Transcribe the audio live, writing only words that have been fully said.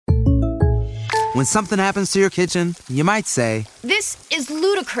When something happens to your kitchen, you might say, "This is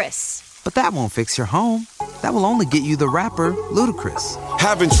ludicrous." But that won't fix your home. That will only get you the rapper, Ludacris.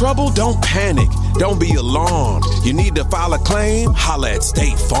 Having trouble? Don't panic. Don't be alarmed. You need to file a claim? Holla at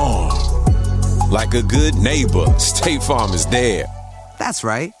State Farm. Like a good neighbor, State Farm is there. That's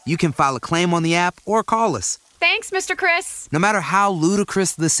right. You can file a claim on the app or call us. Thanks, Mr. Chris. No matter how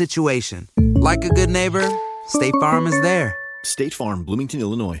ludicrous the situation, like a good neighbor, State Farm is there. State Farm, Bloomington,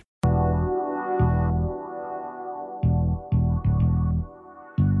 Illinois.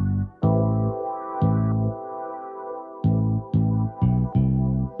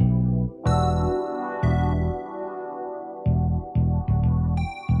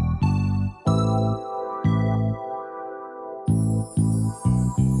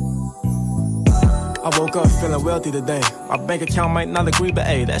 I woke up feeling wealthy today. My bank account might not agree, but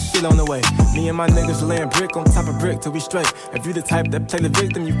hey, that shit on the way. Me and my niggas laying brick on top of brick till we straight. If you the type that play the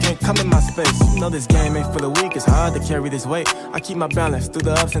victim, you can't come in my space. You know this game ain't for the weak, it's hard to carry this weight. I keep my balance through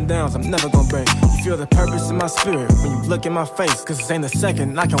the ups and downs, I'm never gonna break. You feel the purpose in my spirit when you look in my face. Cause this ain't a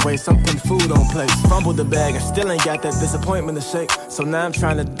second, I can waste, I'm putting food on plates. Fumbled the bag and still ain't got that disappointment to shake. So now I'm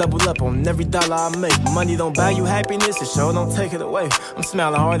trying to double up on every dollar I make. Money don't buy you happiness, it sure don't take it away. I'm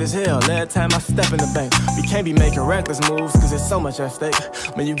smiling hard as hell every time I step in the bank. We can't be making reckless moves, cause there's so much at stake.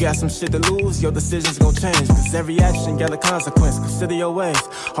 When you got some shit to lose, your decisions gon' change. Cause every action got a consequence, consider your ways.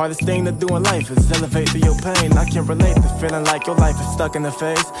 Hardest thing to do in life is elevate through your pain. I can relate to feeling like your life is stuck in the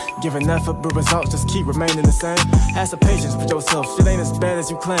phase. Giving effort, but results just keep remaining the same. Have some patience with yourself, shit ain't as bad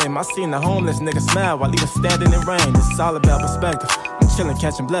as you claim. I seen the homeless nigga smile while he was standing in rain. It's all about perspective. I'm chillin',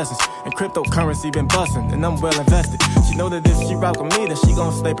 catching blessings. And cryptocurrency been bustin', and I'm well invested. She know that if she rock with me, then she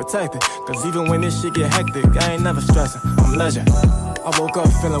gon' stay protected. Cause even when this shit get hectic, I ain't never stressing, I'm legend. I woke up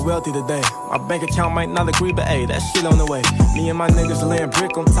feeling wealthy today. My bank account might not agree, but hey, that shit on the way. Me and my niggas laying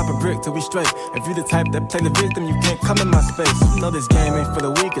brick on top of brick till we straight. If you the type that play the victim, you can't come in my space. You know this game ain't for the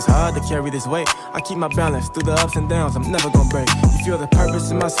weak, it's hard to carry this weight. I keep my balance through the ups and downs, I'm never gonna break. You feel the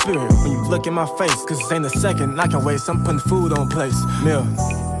purpose in my spirit when you look in my face. Cause this ain't a second, I can waste, I'm putting food on place. Mill.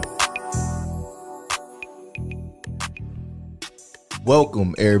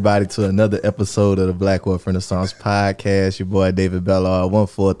 Welcome, everybody, to another episode of the Black Wealth Renaissance Podcast. Your boy, David Bellard,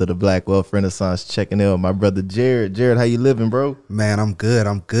 1/4 of the Black Wealth Renaissance, checking in with my brother, Jared. Jared, how you living, bro? Man, I'm good.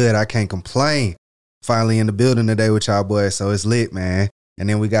 I can't complain. Finally in the building today with y'all boys, so it's lit, man. And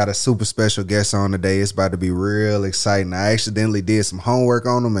then we got a super special guest on today. It's about to be real exciting. I accidentally did some homework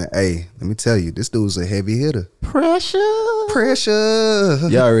on him, and hey, let me tell you, this dude's a heavy hitter. Pressure.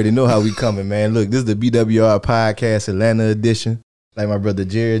 Y'all already know how we coming, man. Look, this is the BWR Podcast Atlanta edition. Like my brother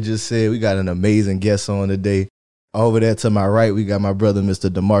Jared just said, we got an amazing guest on today. Over there to my right, we got my brother, Mr.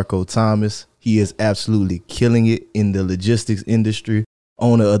 Demarco Thomas. He is absolutely killing it in the logistics industry.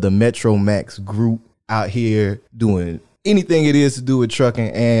 Owner of the Metro Max Group, out here doing anything it is to do with trucking,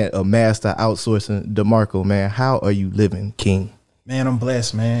 and a master outsourcing. Demarco, man, how are you living, King? Man, I'm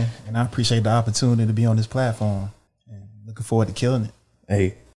blessed, man. And I appreciate the opportunity to be on this platform. And looking forward to killing it.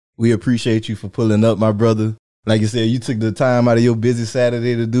 Hey, we appreciate you for pulling up, my brother. Like you said, you took the time out of your busy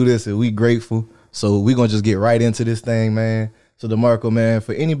Saturday to do this, and we grateful. So we're going to just get right into this thing, man. So DeMarco, man,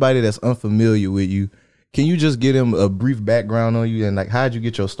 for anybody that's unfamiliar with you, can you just give them a brief background on you and like how'd you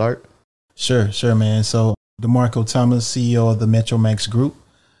get your start? Sure, man. So DeMarco Thomas, CEO of the Metro Max Group.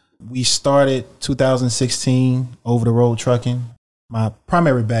 We started 2016 over the road trucking. My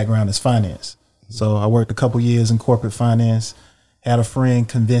primary background is finance. So I worked a couple years in corporate finance, had a friend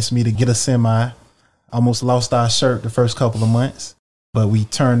convince me to get a semi. Almost lost our shirt the first couple of months, but we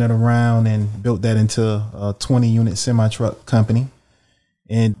turned it around and built that into a 20-unit semi-truck company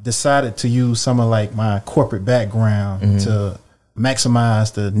and decided to use some of like my corporate background to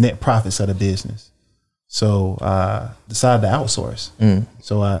maximize the net profits of the business. So I decided to outsource.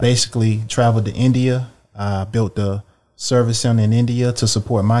 So I basically traveled to India. I built the service center in India to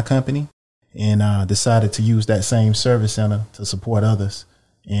support my company and decided to use that same service center to support others.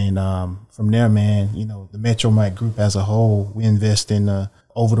 And from there, man, you know, the Metro Max Group as a whole, we invest in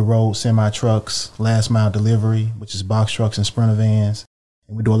over-the-road semi-trucks, last-mile delivery, which is box trucks and Sprinter vans.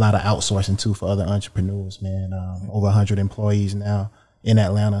 And we do a lot of outsourcing, too, for other entrepreneurs, man. Over 100 employees now in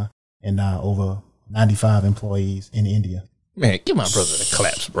Atlanta and over 95 employees in India. Man, give my brother the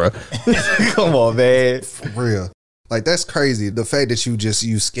claps, bro. Come on, man. For real. Like, that's crazy. The fact that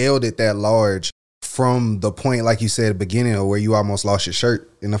you scaled it that large from the point, like you said, at the beginning of where you almost lost your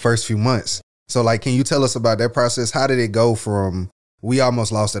shirt in the first few months. So, like, can you tell us about that process? How did it go from we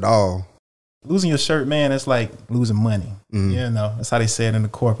almost lost it all? Losing your shirt, man, it's like losing money. You know, that's how they say it in the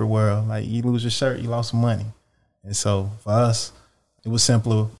corporate world. Like, you lose your shirt, you lost some money. And so for us, It was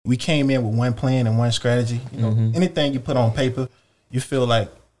simpler. We came in with one plan and one strategy. You know, anything you put on paper, you feel like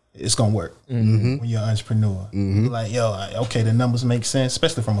it's gonna work when you're an entrepreneur. You're like, yo, okay, the numbers make sense,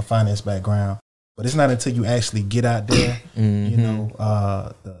 especially from a finance background. But it's not until you actually get out there, you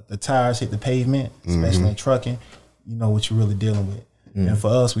know, the tires hit the pavement, especially in trucking, you know what you're really dealing with. And for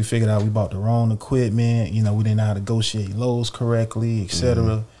us, we figured out we bought the wrong equipment. You know, we didn't know how to negotiate loads correctly, et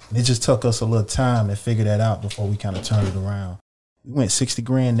cetera. And it just took us a little time to figure that out before we kind of turned it around. We went 60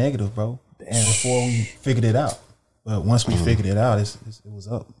 grand negative, bro, before we figured it out. But once we figured it out, it was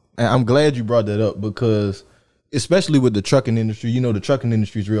up. And I'm glad you brought that up because especially with the trucking industry, you know, the trucking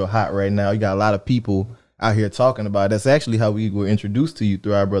industry is real hot right now. You got a lot of people out here talking about it. That's actually how we were introduced to you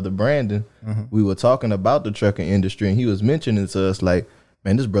through our brother Brandon. We were talking about the trucking industry and he was mentioning to us like,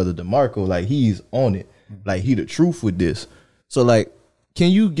 man, this brother Demarco, like he's on it. Like he the truth with this. So like,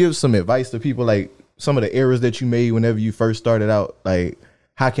 can you give some advice to people, like some of the errors that you made whenever you first started out? Like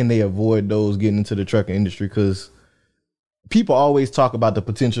how can they avoid those getting into the trucking industry? Because people always talk about the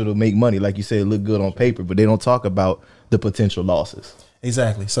potential to make money. Like you said, look good on paper, but they don't talk about the potential losses.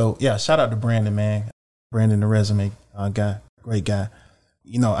 Exactly. So yeah, shout out to Brandon, man. Brandon, the resume guy, great guy.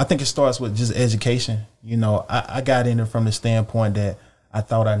 You know, I think it starts with just education. You know, I got in it from the standpoint that I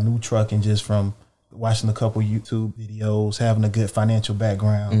thought I knew trucking just from watching a couple YouTube videos, having a good financial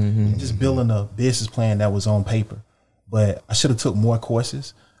background, and just building a business plan that was on paper. But I should have took more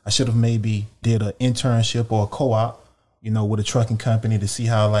courses. I should have maybe did an internship or a co-op, you know, with a trucking company to see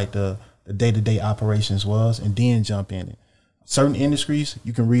how like the day-to-day operations was and then jump in it. Certain industries,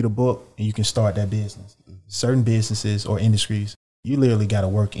 you can read a book and you can start that business. Certain businesses or industries, you literally got to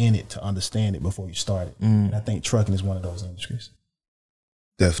work in it to understand it before you start it. And I think trucking is one of those industries.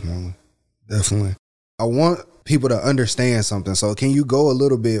 Definitely. I want people to understand something. So can you go a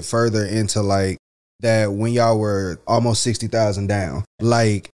little bit further into like that when y'all were almost 60,000 down?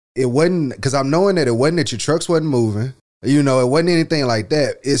 Like it wasn't, because I'm knowing that it wasn't that your trucks wasn't moving. You know, it wasn't anything like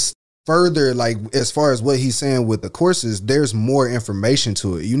that. It's further, like as far as what he's saying with the courses, there's more information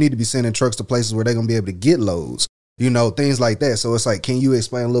to it. You need to be sending trucks to places where they're going to be able to get loads, you know, things like that. So it's like, can you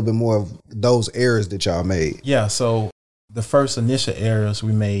explain a little bit more of those errors that y'all made? Yeah. So the first initial errors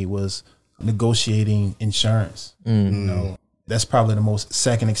we made was negotiating insurance. You know, that's probably the most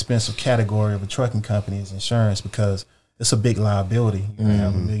second expensive category of a trucking company is insurance because it's a big liability. You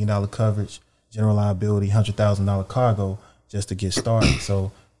have $1 million coverage, general liability, $100,000 cargo just to get started.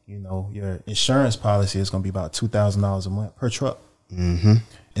 So, you know, your insurance policy is going to be about $2,000 a month per truck. And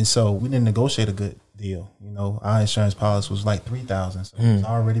so we didn't negotiate a good deal. You know, our insurance policy was like $3,000. So it was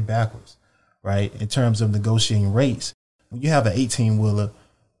already backwards, right? In terms of negotiating rates, when you have an 18-wheeler,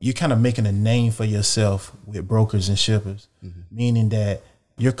 you're kind of making a name for yourself with brokers and shippers, meaning that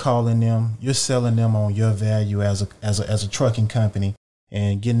you're calling them, you're selling them on your value as a trucking company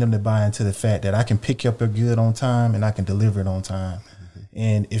and getting them to buy into the fact that I can pick up a good on time and I can deliver it on time.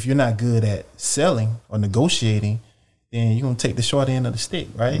 And if you're not good at selling or negotiating, then you're going to take the short end of the stick,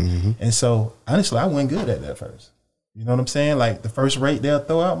 right? And so, honestly, I wasn't good at that first. You know what I'm saying? Like, the first rate they'll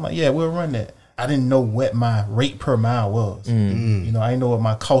throw out, I'm like, yeah, we'll run that. I didn't know what my rate per mile was. You know, I didn't know what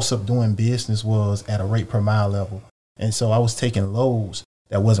my cost of doing business was at a rate per mile level. And so I was taking loads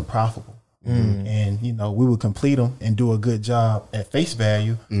that wasn't profitable. And, you know, we would complete them and do a good job at face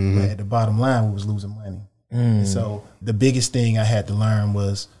value, but at the bottom line, we was losing money. And so the biggest thing I had to learn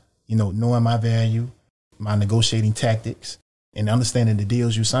was, you know, knowing my value, my negotiating tactics, and understanding the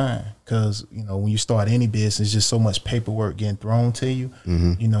deals you sign. Because, you know, when you start any business, just so much paperwork getting thrown to you.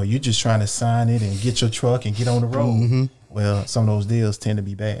 You know, you're just trying to sign it and get your truck and get on the road. Well, some of those deals tend to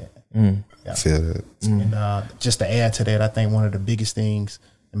be bad. I feel that. And just to add to that, I think one of the biggest things,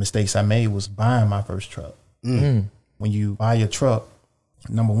 the mistakes I made was buying my first truck. When you buy your truck,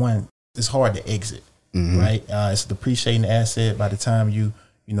 number one, it's hard to exit, right? It's a depreciating asset. By the time you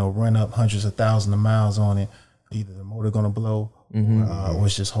know, run up hundreds of thousands of miles on it, either the motor going to blow or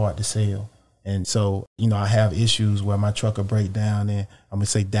it's just hard to sell. And so, you know, I have issues where my truck will break down in, I'm going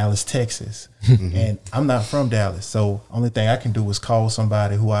to say Dallas, Texas. And I'm not from Dallas. So only thing I can do is call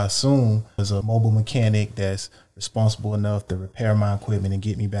somebody who I assume is a mobile mechanic that's responsible enough to repair my equipment and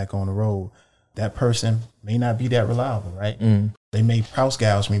get me back on the road. That person may not be that reliable, right? They may price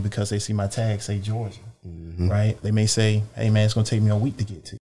gouge me because they see my tag say Georgia, right? They may say, hey, man, it's going to take me a week to get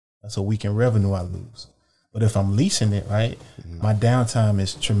to you. That's a week in revenue I lose. But if I'm leasing it, right, my downtime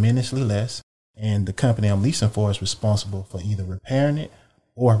is tremendously less. And the company I'm leasing for is responsible for either repairing it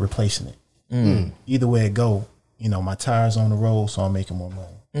or replacing it. Either way it go, you know, my tire's on the road, so I'm making more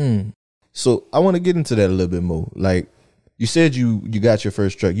money. So I want to get into that a little bit more. Like, you said you got your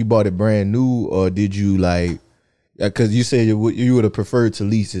first truck. You bought it brand new, or did you like, Because you said you would have preferred to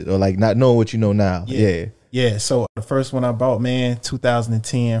lease it, or like not knowing what you know now. Yeah. So the first one I bought, man,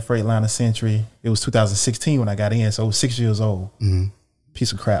 2010 Freightliner Century. It was 2016 when I got in, so I was 6 years old.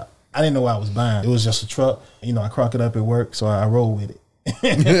 Piece of crap. I didn't know what I was buying. It was just a truck. You know, I cranked it up at work, so I roll with it.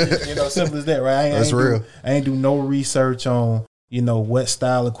 You know, simple as that, right? That's real. I ain't do no research on, you know, what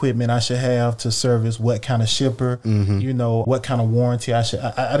style equipment I should have to service, what kind of shipper, you know, what kind of warranty I should.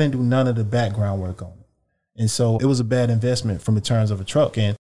 I didn't do none of the background work on it. And so it was a bad investment from the terms of a truck.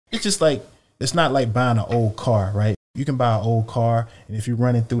 And it's just like, it's not like buying an old car, right? You can buy an old car, and if you're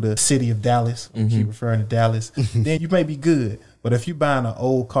running through the city of Dallas, keep referring to Dallas, then you may be good. But if you're buying an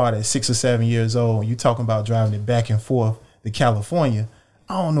old car that's 6 or 7 years old, and you're talking about driving it back and forth to California,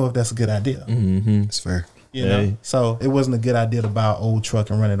 I don't know if that's a good idea. That's fair. You know? So it wasn't a good idea to buy an old truck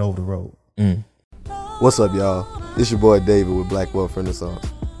and run it over the road. What's up, y'all? It's your boy David with Black Wealth Renaissance,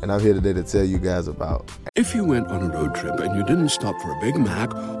 and I'm here today to tell you guys about. If you went on a road trip and you didn't stop for a Big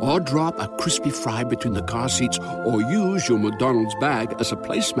Mac or drop a crispy fry between the car seats or use your McDonald's bag as a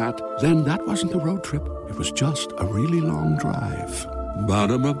placemat, then that wasn't a road trip. It was just a really long drive.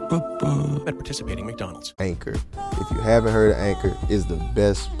 Ba-da-ba-ba-ba. At participating McDonald's. Anchor. If you haven't heard of Anchor, it's the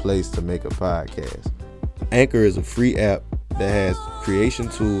best place to make a podcast. Anchor is a free app that has creation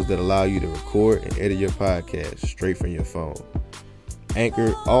tools that allow you to record and edit your podcast straight from your phone.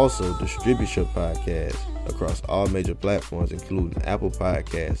 Anchor also distributes your podcast across all major platforms, including Apple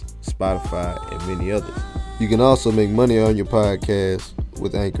Podcasts, Spotify, and many others. You can also make money on your podcast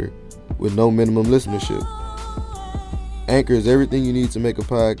with Anchor with no minimum listenership. Anchor is everything you need to make a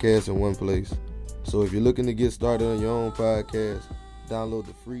podcast in one place. So if you're looking to get started on your own podcast, download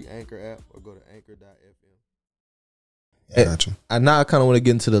the free Anchor app or go to anchor.fm. Gotcha. And now I kind of want to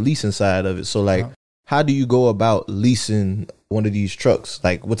get into the leasing side of it. So like, how do you go about leasing one of these trucks?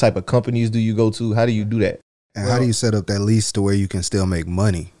 Like, what type of companies do you go to? How do you do that? And how do you set up that lease to where you can still make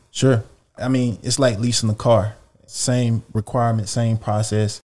money? Sure. I mean, it's like leasing a car. Same requirement, same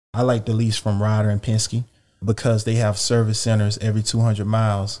process. I like to lease from Ryder and Penske because they have service centers every 200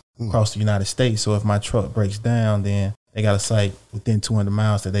 miles across the United States. So if my truck breaks down, then they got a site within 200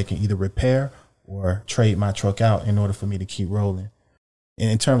 miles that they can either repair or trade my truck out in order for me to keep rolling. And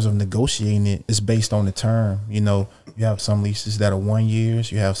in terms of negotiating it, it's based on the term. You know, you have some leases that are 1 year.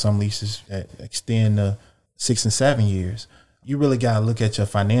 You have some leases that extend to 6 and 7 years. You really got to look at your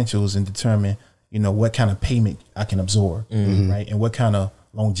financials and determine, you know, what kind of payment I can absorb, right? And what kind of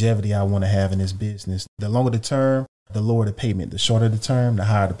longevity I want to have in this business. The longer the term, the lower the payment. The shorter the term, the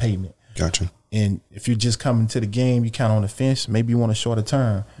higher the payment. Gotcha. And if you're just coming to the game, you kind of on the fence, maybe you want a shorter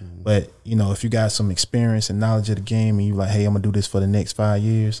term. But, you know, if you got some experience and knowledge of the game and you're like, hey, I'm going to do this for the next 5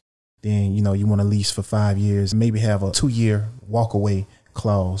 years, then, you know, you want to lease for 5 years, maybe have a 2-year walk away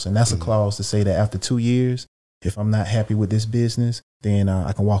clause. And that's a clause to say that after 2 years, if I'm not happy with this business, then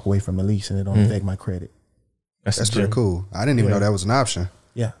I can walk away from the lease and it don't affect my credit. That's pretty cool. I didn't even know that was an option.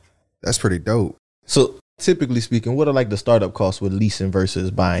 Yeah. That's pretty dope. So typically speaking, what are like the startup costs with leasing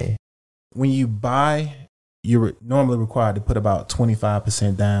versus buying? When you buy, you're normally required to put about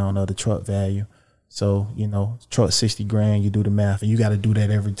 25% down of the truck value. So, you know, truck 60 grand, you do the math, and you got to do that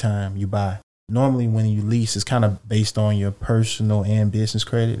every time you buy. Normally when you lease, it's kind of based on your personal and business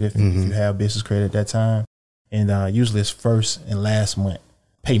credit, if you have business credit at that time. And usually it's first and last month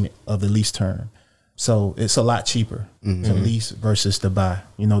payment of the lease term. So it's a lot cheaper to lease versus to buy.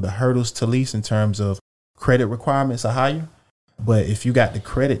 You know, the hurdles to lease in terms of credit requirements are higher. But if you got the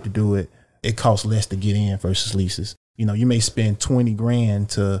credit to do it, it costs less to get in versus leases. You know, you may spend 20 grand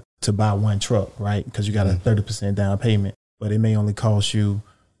to buy one truck, right? Because you got a 30% down payment, but it may only cost you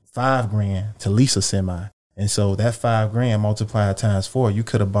 5 grand to lease a semi. And so that 5 grand multiplied times 4, you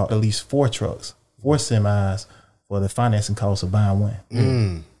could have bought at least 4 trucks, 4 semis for the financing cost of buying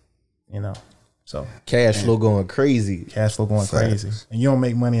one. You know, so Cash flow going crazy. Cash flow going crazy. And you don't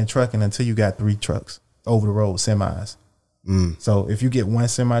make money in trucking until you got 3 trucks over the road semis. So if you get 1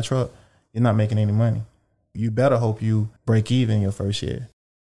 semi truck, you're not making any money. You better hope you break even your first year.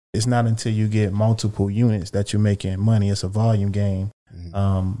 It's not until you get multiple units that you're making money. It's a volume game.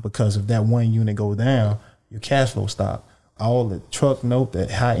 Because if that 1 unit go down, your cash flow stop. All the truck note,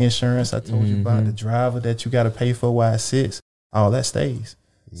 that high insurance I told you about, the driver that you got to pay for while it sits, all that stays.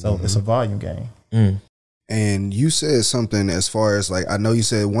 So it's a volume game. And you said something as far as like, I know you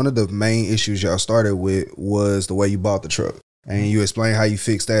said one of the main issues y'all started with was the way you bought the truck. And you explained how you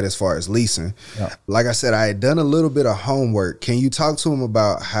fixed that as far as leasing. Yeah. Like I said, I had done a little bit of homework. Can you talk to him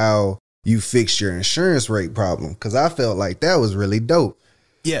about how you fixed your insurance rate problem? Because I felt like that was really dope.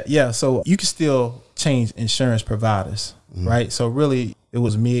 Yeah. So you can still change insurance providers, right? So really, it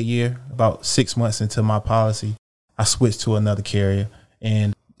was mid-year, about 6 months into my policy. I switched to another carrier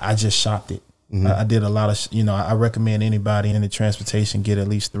and I just shopped it. I did a lot of, I recommend anybody in the transportation get at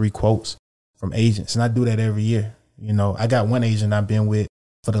least 3 quotes from agents. And I do that every year. I got one agent I've been with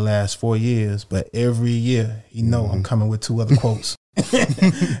for the last 4 years, but every year, I'm coming with 2 other quotes.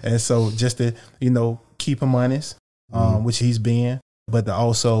 And so just to, keep him honest, which he's been, but to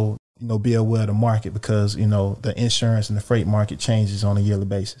also, be aware of the market because, the insurance and the freight market changes on a yearly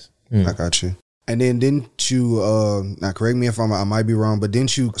basis. I got you. And then didn't you, now correct me if I might be wrong, but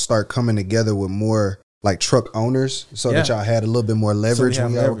didn't you start coming together with more like truck owners so that y'all had a little bit more leverage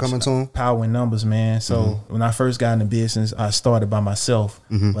when y'all were coming to them? Power in numbers, man. So when I first got in the business, I started by myself.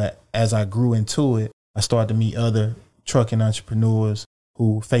 But as I grew into it, I started to meet other trucking entrepreneurs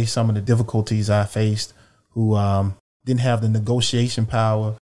who faced some of the difficulties I faced, who didn't have the negotiation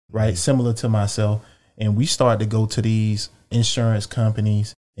power, right, similar to myself. And we started to go to these insurance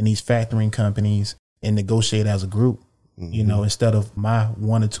companies and these factoring companies and negotiate as a group. Instead of my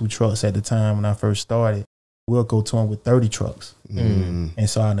 1 or 2 trucks at the time when I first started, we'll go to them with 30 trucks. And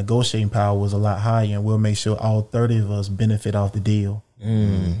so our negotiating power was a lot higher, and we'll make sure all 30 of us benefit off the deal.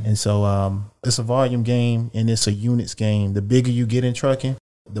 And so it's a volume game and it's a units game. The bigger you get in trucking,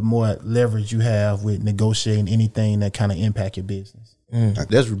 the more leverage you have with negotiating anything that kind of impact your business.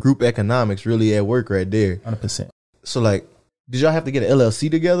 That's group economics really at work right there. 100%. So like, did y'all have to get an LLC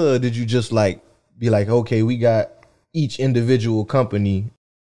together, or did you just like be like, okay, we got each individual company?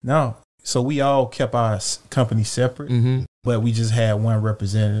 No. So we all kept our company separate, but we just had one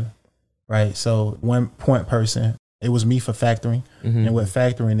representative, right? So one point person, it was me for factoring. And what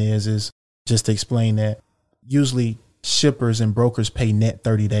factoring is just to explain that usually shippers and brokers pay net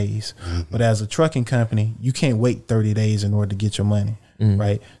 30 days. But as a trucking company, you can't wait 30 days in order to get your money,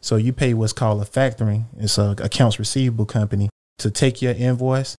 right? So you pay what's called a factoring. It's a accounts receivable company to take your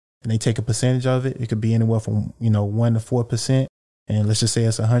invoice, and they take a percentage of it. It could be anywhere from, 1 to 4%. And let's just say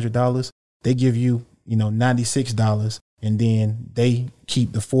it's $100. They give you, $96, and then they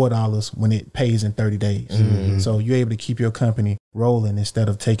keep the $4 when it pays in 30 days. So you're able to keep your company rolling instead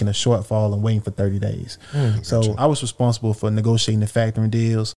of taking a shortfall and waiting for 30 days. So I was responsible for negotiating the factoring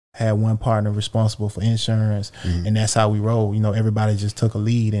deals, had one partner responsible for insurance, and that's how we roll. Everybody just took a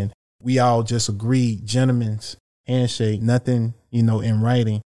lead, and we all just agreed, gentlemen's handshake, nothing, in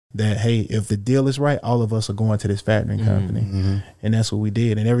writing, that, hey, if the deal is right, all of us are going to this factoring company. And that's what we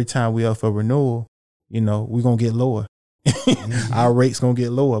did. And every time we up for renewal, we're going to get lower. Our rate's going to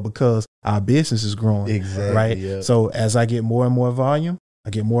get lower because our business is growing. Exactly. Right. Yeah. So as I get more and more volume, I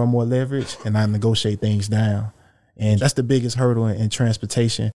get more and more leverage, and I negotiate things down. And that's the biggest hurdle in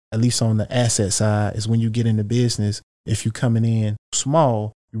transportation, at least on the asset side, is when you get into business, if you're coming in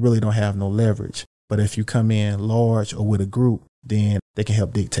small, you really don't have no leverage. But if you come in large or with a group, then they can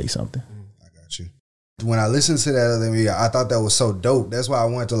help dictate something. I got you. When I listened to that other video, I thought that was so dope. That's why I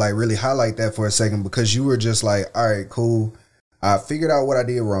wanted to like really highlight that for a second, because you were just like, all right, cool. I figured out what I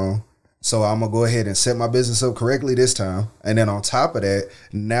did wrong. So I'm going to go ahead and set my business up correctly this time. And then on top of that,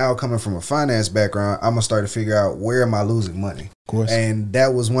 now coming from a finance background, I'm going to start to figure out, where am I losing money? Of course. And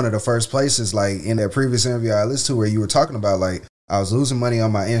that was one of the first places, like in that previous interview I listened to, where you were talking about like, I was losing money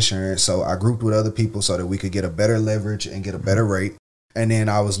on my insurance, so I grouped with other people so that we could get a better leverage and get a better rate. And then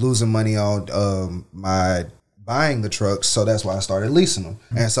I was losing money on my buying the trucks, so that's why I started leasing them.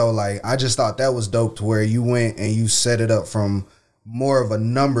 And so like, I just thought that was dope, to where you went and you set it up from more of a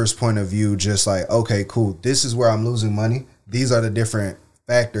numbers point of view, just like, okay, cool, this is where I'm losing money. These are the different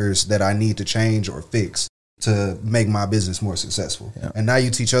factors that I need to change or fix to make my business more successful. Yeah. And now you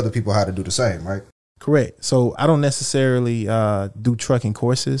teach other people how to do the same, right? Correct. So I don't necessarily do trucking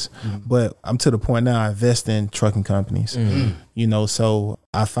courses, but I'm to the point now I invest in trucking companies. So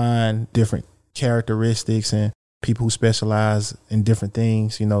I find different characteristics and people who specialize in different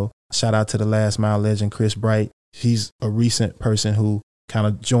things. Shout out to the last mile legend, Chris Bright. He's a recent person who kind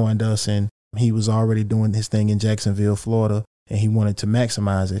of joined us, and he was already doing his thing in Jacksonville, Florida, and he wanted to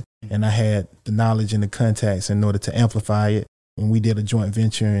maximize it. And I had the knowledge and the contacts in order to amplify it. And we did a joint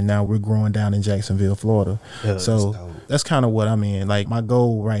venture, and now we're growing down in Jacksonville, Florida. Yeah, so that's kind of what I'm in. Like, my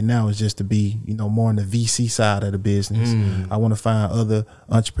goal right now is just to be, more on the VC side of the business. I want to find other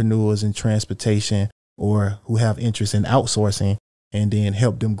entrepreneurs in transportation or who have interest in outsourcing, and then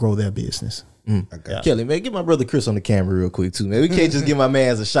help them grow their business. Yeah. Kelly, man, get my brother Chris on the camera real quick too, man. We can't just give my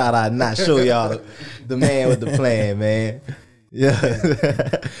man a shout out and not show y'all the man with the plan, man. Yeah.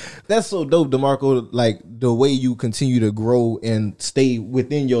 That's so dope, Demarco, like the way you continue to grow and stay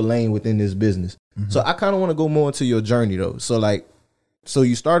within your lane within this business. So I kind of want to go more into your journey though. So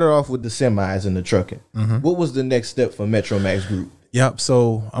you started off with the semis and the trucking. What was the next step for Metro Max Group? Yep.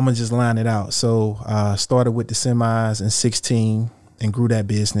 So I'm gonna just line it out. So started with the semis in 16 and grew that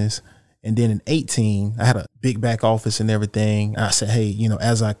business. And then in 18, I had a big back office and everything. I said, hey,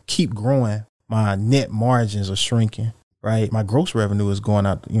 as I keep growing, my net margins are shrinking, right? My gross revenue is going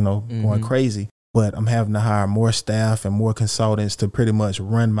out, going crazy, but I'm having to hire more staff and more consultants to pretty much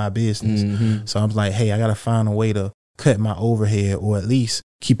run my business. So I'm like, hey, I got to find a way to cut my overhead or at least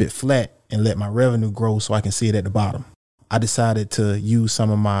keep it flat and let my revenue grow so I can see it at the bottom. I decided to use some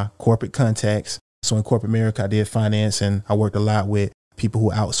of my corporate contacts. So in corporate America, I did finance and I worked a lot with people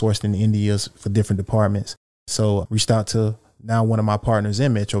who outsourced in India for different departments. So reached out to now one of my partners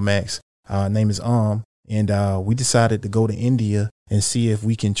in Metro Max, name is and we decided to go to India and see if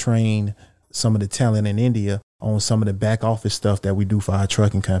we can train some of the talent in India on some of the back office stuff that we do for our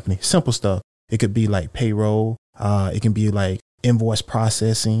trucking company. Simple stuff. It could be like payroll. It can be like invoice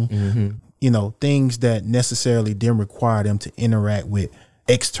processing, things that necessarily didn't require them to interact with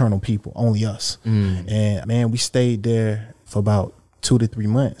external people, only us. And man, we stayed there for about 2 to 3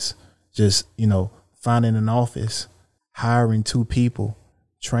 months, just, finding an office, hiring 2 people,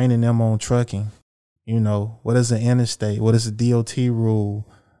 training them on trucking. What is an interstate? What is a DOT rule?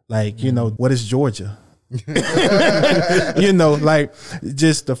 Like, what is Georgia? Like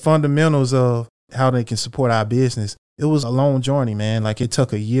just the fundamentals of how they can support our business. It was a long journey, man. Like it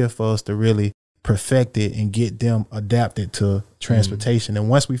took a year for us to really perfect it and get them adapted to transportation. And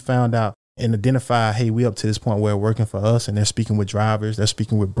once we found out and identify, hey, we up to this point where they're working for us and they're speaking with drivers, they're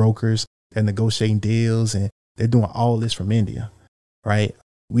speaking with brokers, they're negotiating deals, and they're doing all this from India, right?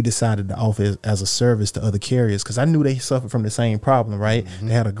 We decided to offer it as a service to other carriers because I knew they suffered from the same problem, right?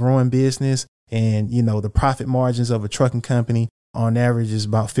 They had a growing business and, the profit margins of a trucking company on average is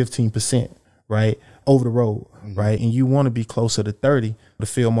about 15%, right? Over the road, right? And you want to be closer to 30 to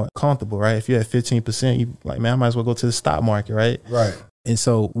feel more comfortable, right? If you're at 15%, you like, man, I might as well go to the stock market, right? Right. And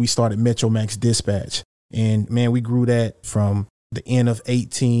so we started Metro Max Dispatch. And man, we grew that from the end of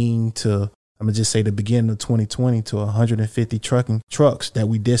 18 to, I'm going to just say the beginning of 2020 to 150 trucks that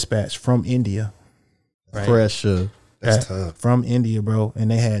we dispatched from India. Right? Pressure. That's tough. From India, bro. And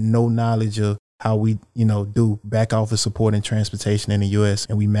they had no knowledge of how we, do back office support and transportation in the U.S.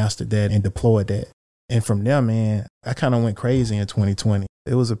 And we mastered that and deployed that. And from there, man, I kind of went crazy in 2020.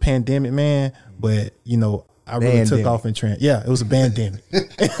 It was a pandemic, man, but, I really took off in it was a pandemic.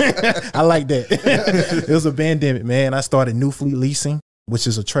 I like that. It was a pandemic, man. I started New Fleet Leasing, which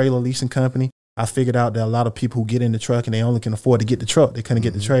is a trailer leasing company. I figured out that a lot of people who get in the truck and they only can afford to get the truck, they couldn't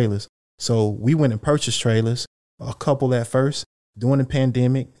get the trailers. So we went and purchased trailers, a couple at first, during the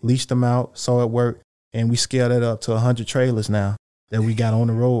pandemic, leased them out, saw it work, and we scaled it up to 100 trailers now that we got on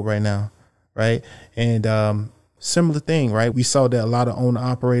the road right now, right? And similar thing, right? We saw that a lot of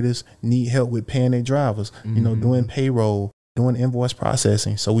owner-operators need help with paying their drivers, doing payroll, doing invoice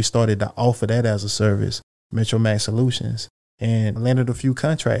processing. So we started to offer that as a service, Metro Max Solutions, and landed a few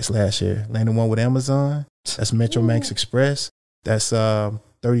contracts last year. Landed one with Amazon. That's Metro Max Express. That's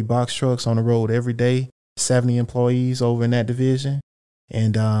 30 box trucks on the road every day, 70 employees over in that division.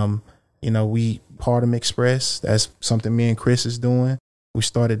 And, we Partum Express. That's something me and Chris is doing. We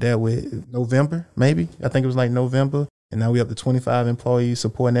started that with November, maybe. I think it was like November. And now we up to 25 employees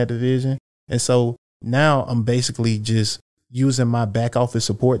supporting that division. And so now I'm basically just using my back office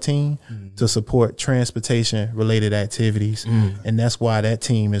support team to support transportation related activities. And that's why that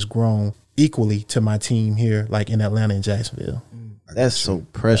team has grown equally to my team here, like in Atlanta and Jacksonville. That's so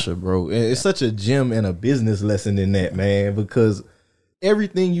pressure, bro. It's such a gem and a business lesson in that, man, because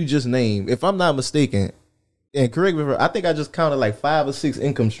everything you just named, if I'm not mistaken, and correct me if I think I just counted like 5 or 6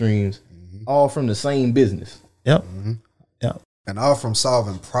 income streams, all from the same business. Yep. Yep. And all from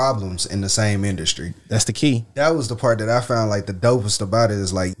solving problems in the same industry. That's the key. That was the part that I found like the dopest about it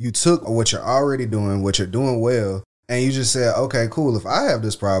is like you took what you're already doing, what you're doing well, and you just said, okay, cool. If I have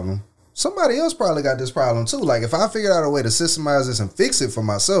this problem, somebody else probably got this problem too. Like if I figured out a way to systemize this and fix it for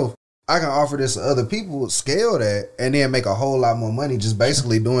myself, I can offer this to other people, scale that, and then make a whole lot more money just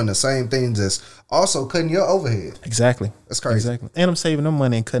basically doing the same things as also cutting your overhead. Exactly. That's crazy. Exactly. And I'm saving them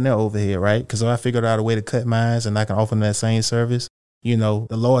money and cutting their overhead, right? Because if I figured out a way to cut mine and I can offer them that same service, the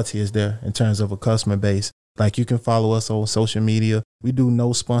loyalty is there in terms of a customer base. Like you can follow us on social media. We do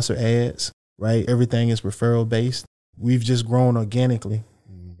no sponsor ads, right? Everything is referral based. We've just grown organically.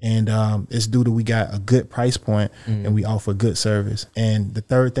 And it's due to we got a good price point and we offer good service. And the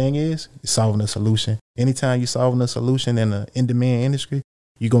third thing is solving a solution. Anytime you're solving a solution in an in-demand industry,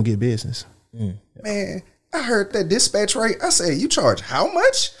 you're going to get business. Man, I heard that dispatch rate. I said, you charge how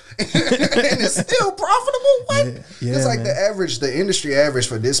much? And it's still profitable? What? Yeah, it's like man. the industry average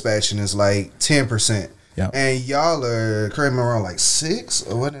for dispatching is like 10%. Yeah. And y'all are currently around like 6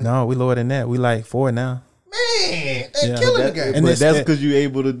 or what? No, we lower than that. We like 4 now. Man, they're killing the game. And that's because you're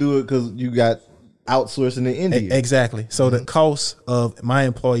able to do it because you got outsourcing in India. Exactly. So the cost of my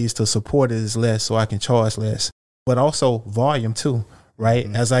employees to support it is less, so I can charge less. But also volume too, right?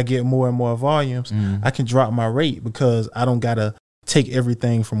 As I get more and more volumes, I can drop my rate because I don't gotta take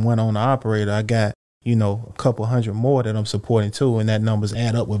everything from one owner operator. I got, a couple hundred more that I'm supporting too, and that numbers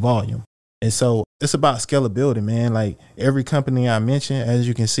add up with volume. And so it's about scalability, man. Like every company I mentioned, as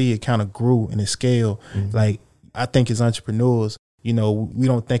you can see, it kind of grew and it scaled. Like I think as entrepreneurs, we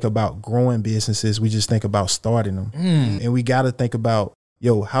don't think about growing businesses. We just think about starting them. And we got to think about,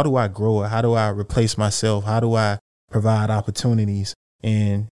 how do I grow it? How do I replace myself? How do I provide opportunities?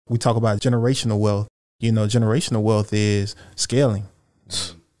 And we talk about generational wealth. Generational wealth is scaling.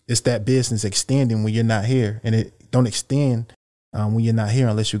 It's that business extending when you're not here, and it don't extend when you're not here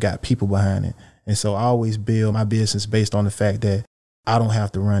unless you got people behind it. And so I always build my business based on the fact that I don't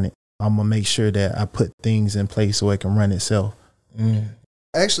have to run it. I'm going to make sure that I put things in place so it can run itself.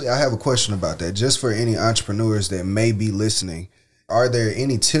 Actually, I have a question about that. Just for any entrepreneurs that may be listening, are there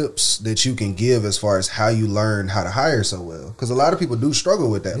any tips that you can give as far as how you learn how to hire so well? Because a lot of people do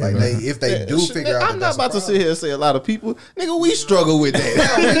struggle with that. Like if they do figure out, I'm not about to sit here and say a lot of people, nigga, we struggle with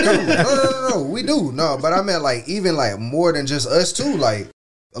that. No, we do. No, but I meant like even like more than just us too. Like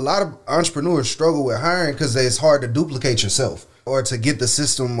a lot of entrepreneurs struggle with hiring because it's hard to duplicate yourself or to get the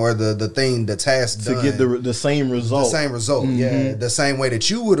system or the task done. To get the same result. The same result, yeah. The same way that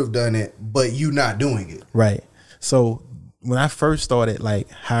you would have done it, but you not doing it. Right. So when I first started like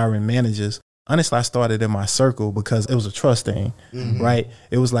hiring managers, honestly, I started in my circle because it was a trust thing, right?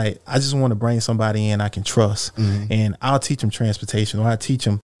 It was like, I just want to bring somebody in I can trust, and I'll teach them transportation or I'll teach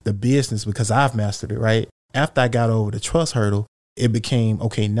them the business because I've mastered it, right? After I got over the trust hurdle, it became,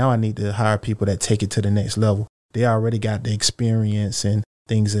 okay, now I need to hire people that take it to the next level. They already got the experience and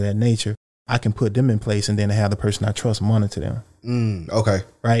things of that nature. I can put them in place and then have the person I trust monitor them. Okay.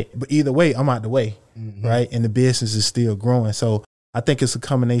 Right. But either way, I'm out the way. Right. And the business is still growing. So I think it's a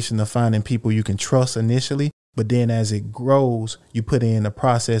combination of finding people you can trust initially, but then as it grows, you put in the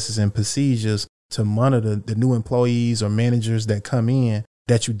processes and procedures to monitor the new employees or managers that come in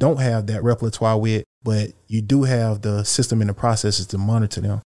that you don't have that repertoire with, but you do have the system and the processes to monitor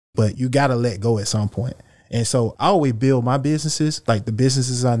them. But you got to let go at some point. And so I always build my businesses, like the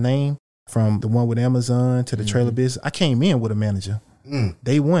businesses I name, from the one with Amazon to the trailer business. I came in with a manager.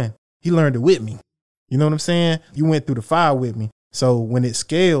 Day one. He learned it with me. You know what I'm saying? You went through the fire with me. So when it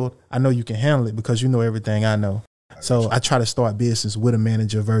scaled, I know you can handle it because you know everything I know. So I try to start business with a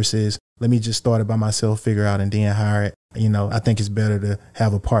manager versus let me just start it by myself, figure out and then hire it. I think it's better to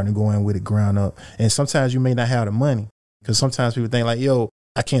have a partner going with it ground up. And sometimes you may not have the money because sometimes people think like, yo,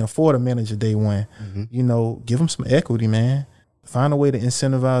 I can't afford a manager day one. Give them some equity, man. Find a way to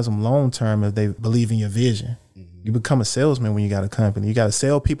incentivize them long term if they believe in your vision. You become a salesman when you got a company. You got to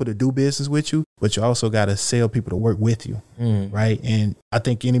sell people to do business with you, but you also got to sell people to work with you, right? And I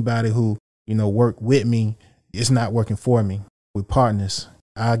think anybody who, work with me, it's not working for me. We're partners.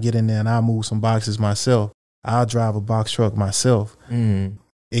 I'll get in there and I'll move some boxes myself. I'll drive a box truck myself.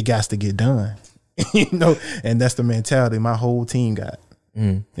 It got to get done, and that's the mentality my whole team got.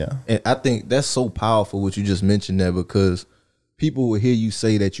 Yeah. And I think that's so powerful what you just mentioned there because people will hear you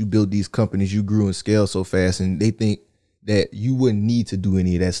say that you built these companies, you grew and scaled so fast, and they think that you wouldn't need to do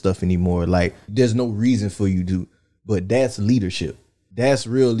any of that stuff anymore. Like there's no reason for you to, but that's leadership. That's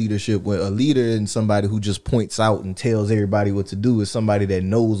real leadership. When a leader and somebody who just points out and tells everybody what to do is somebody that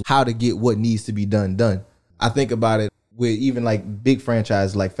knows how to get what needs to be done. I think about it with even like big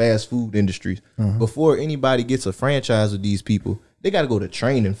franchises like fast food industries. Before anybody gets a franchise with these people, they got to go to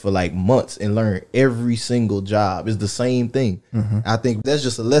training for like months and learn every single job. It's the same thing. I think that's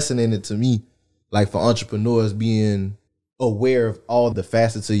just a lesson in it to me, like for entrepreneurs being aware of all the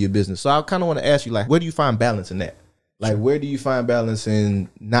facets of your business. So I kind of want to ask you, like, where do you find balance in that? Like, where do you find balance in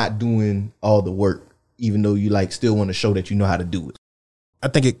not doing all the work, even though you like still want to show that you know how to do it? I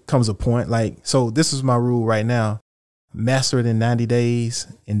think it comes a point like, so this is my rule right now, master it in 90 days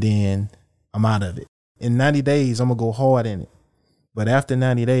and then I'm out of it. In 90 days, I'm going to go hard in it. But after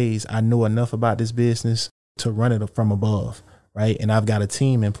 90 days, I know enough about this business to run it from above, right? And I've got a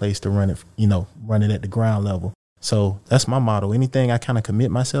team in place to run it, run it at the ground level. So that's my motto. Anything I kind of commit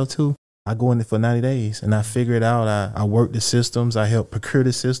myself to, I go in it for 90 days and I figure it out. I work the systems. I help procure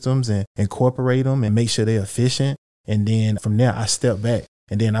the systems and incorporate them and make sure they're efficient. And then from there, I step back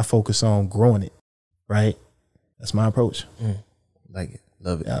and then I focus on growing it, right? That's my approach. Like it.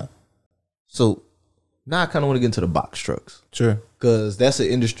 Love it. Yeah. So now I kind of want to get into the box trucks. Sure. Because that's an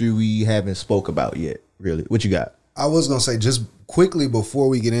industry we haven't spoke about yet, really. What you got? I was going to say, just quickly before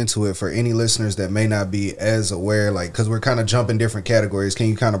we get into it, for any listeners that may not be as aware, like, because we're kind of jumping different categories, can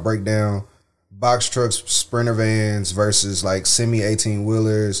you kind of break down box trucks, Sprinter vans versus like semi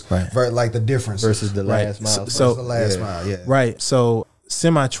 18-wheelers, right? Like the difference versus the last mile. So the last mile, yeah. Right. So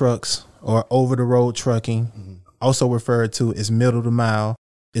semi trucks or over the road trucking, also referred to as middle to mile,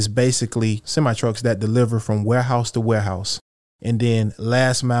 is basically semi trucks that deliver from warehouse to warehouse. And then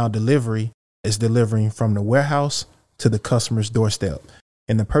last mile delivery is delivering from the warehouse to the customer's doorstep.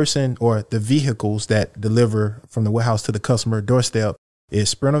 And the person or the vehicles that deliver from the warehouse to the customer doorstep is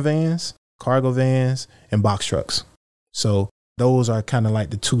Sprinter vans, cargo vans, and box trucks. So those are kind of like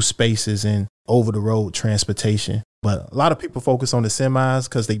the two spaces in over the road transportation. But a lot of people focus on the semis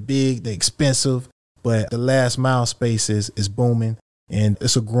because they big, they expensive, but the last mile space is booming and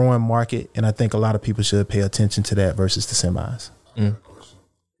it's a growing market. And I think a lot of people should pay attention to that versus the semis.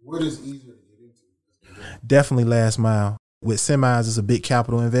 What is easier to get into? Definitely last mile. With semis, it's a big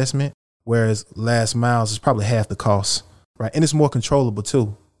capital investment, whereas last miles is probably half the cost, right? And it's more controllable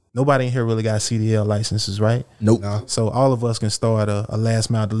too. Nobody in here really got CDL licenses, right? Nope. No. So all of us can start a last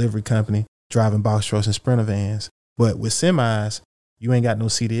mile delivery company driving box trucks and Sprinter vans. But with semis, you ain't got no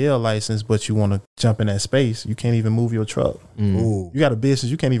CDL license, but you want to jump in that space. You can't even move your truck. Ooh. You got a business,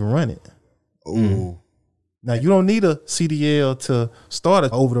 you can't even run it. Ooh. Now, you don't need a CDL to start an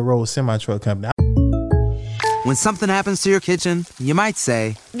over-the-road semi-truck company. When something happens to your kitchen, you might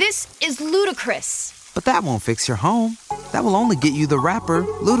say, This is ludicrous. but that won't fix your home. That will only get you the rapper,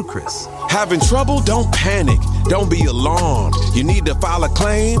 Ludacris. Having trouble? Don't panic. Don't be alarmed. You need to file a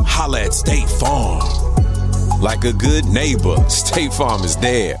claim? Holla at State Farm. Like a good neighbor, State Farm is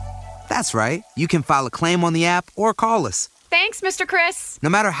there. That's right. You can file a claim on the app or call us. Thanks, Mr. Chris. No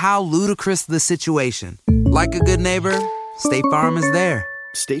matter how ludicrous the situation, like a good neighbor, State Farm is there.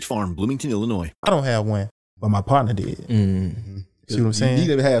 State Farm, Bloomington, Illinois. I don't have one, but my partner did. See what I'm saying? You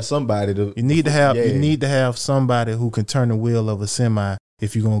need to have somebody to. You need to have somebody who can turn the wheel of a semi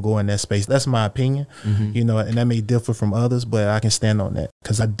if you're gonna go in that space. That's my opinion, you know, and that may differ from others, but I can stand on that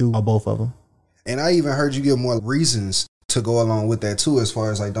because I do both of them. And I even heard you give more reasons to go along with that too, as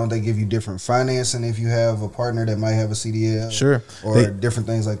far as like, don't they give you different financing if you have a partner that might have a CDL? Sure. Or different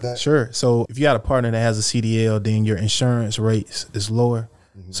things like that? Sure. So if you got a partner that has a CDL, then your insurance rates is lower.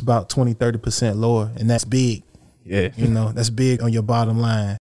 It's about 20-30% lower, and that's big. Yeah. You know, that's big on your bottom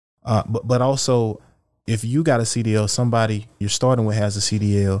line. But also, if you got a CDL, somebody you're starting with has a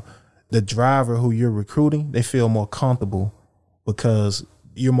CDL, the driver who you're recruiting, they feel more comfortable because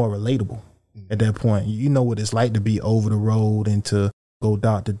you're more relatable at that point. You know what it's like to be over the road and to go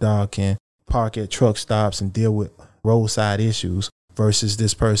dock to dock and park at truck stops and deal with roadside issues versus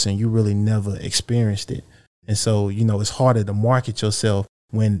this person, you really never experienced it. And so, you know, it's harder to market yourself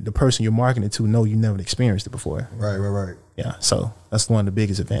when the person you're marketing to know you never experienced it before. Right. Yeah. So that's one of the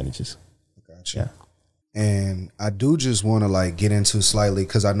biggest advantages. Gotcha. Yeah. And I do just want to like get into slightly,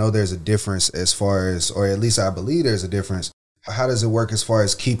 because I know there's a difference as far as, or at least I believe there's a difference. How does it work as far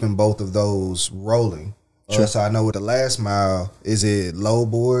as keeping both of those rolling? Sure. So I know with the last mile, is it low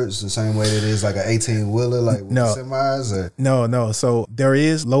boards the same way that it is like an 18-wheeler, like with No. semis? Or? No. So there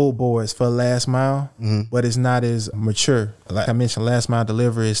is load boards for last mile, but it's not as mature. Like I mentioned, last mile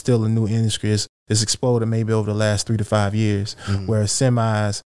delivery is still a new industry. It's exploded maybe over the last 3 to 5 years, whereas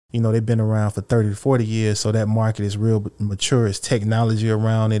semis, you know, they've been around for 30 to 40 years. So that market is real mature. It's technology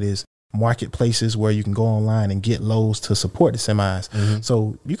around it. Is marketplaces where you can go online and get loads to support the semis.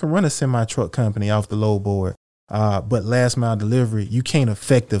 So you can run a semi truck company off the load board. But last mile delivery, you can't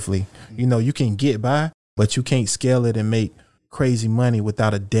effectively, you know, you can get by, but you can't scale it and make crazy money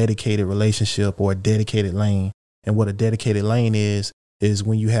without a dedicated relationship or a dedicated lane. And what a dedicated lane is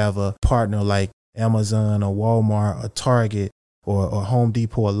when you have a partner like Amazon or Walmart or Target or Home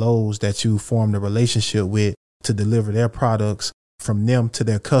Depot or Lowe's that you formed a relationship with to deliver their products from them to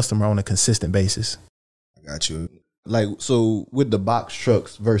their customer on a consistent basis. I got you. Like, so with the box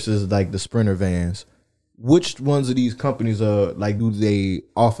trucks versus like the Sprinter vans, which ones of these companies are like, do they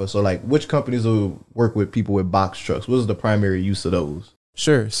offer? So like, which companies will work with people with box trucks? What is the primary use of those?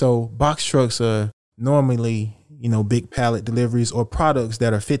 Sure. So box trucks are normally, you know, big pallet deliveries or products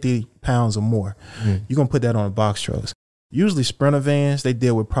that are 50 pounds or more. You're going to put that on box trucks. Usually Sprinter vans, they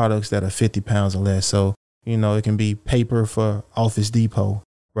deal with products that are 50 pounds or less. So, you know, it can be paper for Office Depot,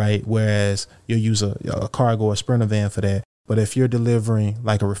 right? Whereas you'll use a cargo or Sprinter van for that. But if you're delivering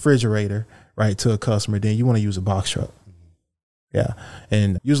like a refrigerator, right, to a customer, then you want to use a box truck. Yeah.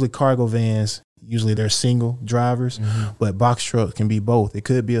 And usually cargo vans, usually they're single drivers, but box truck can be both. It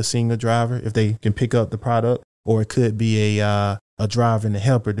could be a single driver if they can pick up the product, or it could be a driver and a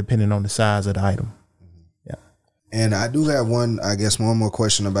helper depending on the size of the item. And I do have one more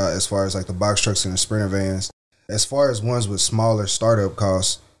question about as far as like the box trucks and the Sprinter vans. As far as ones with smaller startup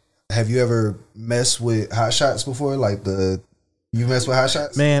costs, have you ever messed with hot shots before? You messed with hot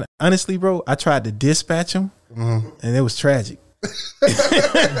shots? Man, honestly, bro, I tried to dispatch them, and it was tragic.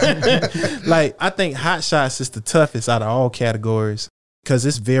 Like, I think hot shots is the toughest out of all categories because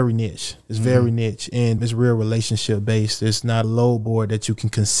it's very niche. It's very niche, and it's real relationship based. It's not a load board that you can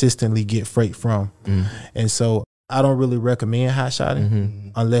consistently get freight from. And so I don't really recommend hot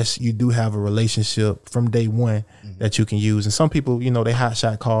shotting unless you do have a relationship from day one that you can use. And some people, you know, they hot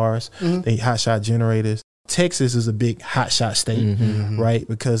shot cars, they hot shot generators. Texas is a big hot shot state, right?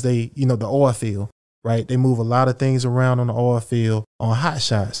 Because they, you know, the oil field, right? They move a lot of things around on the oil field on hot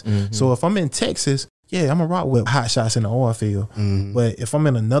shots. So if I'm in Texas, yeah, I'm gonna rock with hot shots in the oil field. But if I'm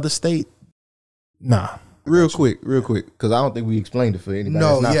in another state, nah. Real quick, because I don't think we explained it for anybody.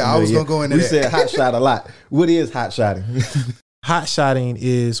 No, I was gonna go into that. We said hot shot a lot. What is hot shotting? Hot shotting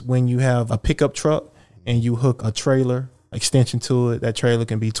is when you have a pickup truck and you hook a trailer extension to it. That trailer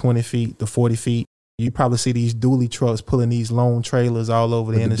can be 20 feet to 40 feet. You probably see these dually trucks pulling these long trailers all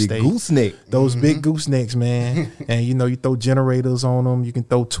over the interstate. Big gooseneck. Those big goosenecks, man. And you know, you throw generators on them. You can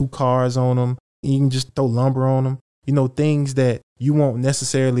throw 2 cars on them. You can just throw lumber on them. You know, things that you won't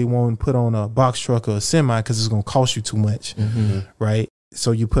necessarily want to put on a box truck or a semi because it's going to cost you too much, right?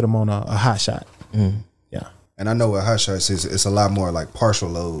 So you put them on a hot shot. Yeah. And I know with hot shots, it's a lot more like partial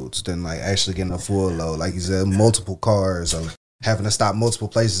loads than like actually getting a full load. Like you said, multiple cars or having to stop multiple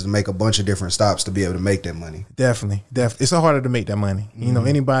places to make a bunch of different stops to be able to make that money. Definitely. It's harder to make that money. You know,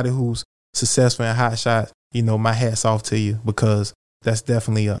 anybody who's successful in hot shots, you know, my hat's off to you because that's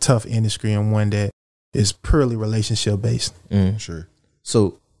definitely a tough industry and one that is purely relationship based. Sure.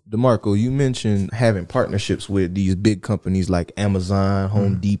 So, Demarco, you mentioned having partnerships with these big companies like Amazon,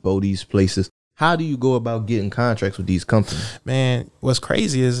 Home Depot, these places. How do you go about getting contracts with these companies? Man, what's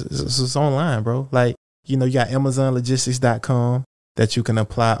crazy is it's online, bro. Like, you know, you got AmazonLogistics.com that you can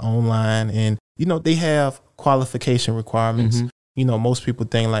apply online. And, you know, they have qualification requirements. You know, most people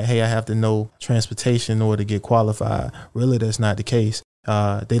think like, hey, I have to know transportation in order to get qualified. Really, that's not the case.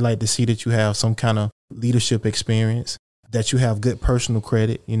 They like to see that you have some kind of leadership experience, that you have good personal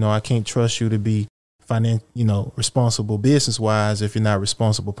credit. You know, I can't trust you to be responsible business wise if you're not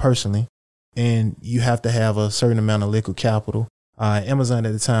responsible personally. And you have to have a certain amount of liquid capital. Amazon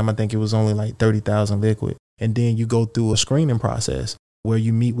at the time, I think it was only like 30,000 liquid. And then you go through a screening process where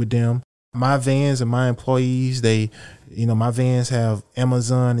you meet with them. My vans and my employees, my vans have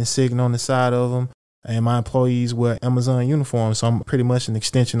Amazon insignia on the side of them. And my employees wear Amazon uniforms. So I'm pretty much an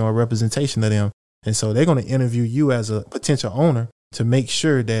extension or a representation of them. And so they're going to interview you as a potential owner to make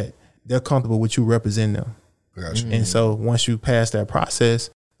sure that they're comfortable with you representing them. Gotcha. And so once you pass that process,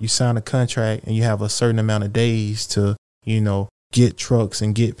 you sign a contract and you have a certain amount of days to, you know, get trucks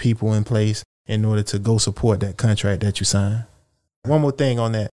and get people in place in order to go support that contract that you sign. One more thing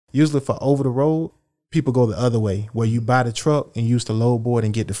on that. Usually for over the road, people go the other way where you buy the truck and use the load board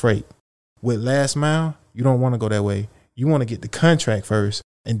and get the freight. With last mile, you don't want to go that way. You want to get the contract first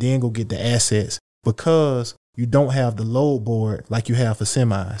and then go get the assets because you don't have the load board like you have for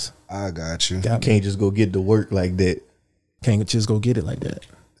semis. I got you. You can't just go get the work like that. Can't just go get it like that.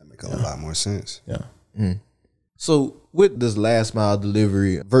 That make a lot more sense. Yeah. So with this last mile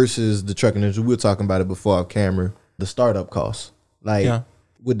delivery versus the trucking industry, we were talking about it before our camera, the startup costs. Like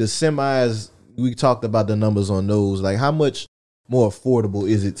with the semis, we talked about the numbers on those. Like how much more affordable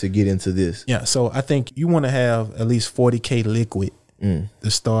is it to get into this? Yeah. So I think you want to have at least 40K liquid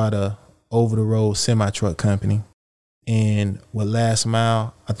to start a over the road semi truck company. And with last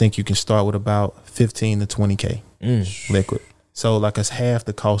mile, I think you can start with about 15 to 20K liquid. So like it's half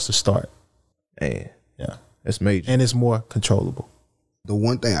the cost to start. Man. Yeah. That's major. And it's more controllable. The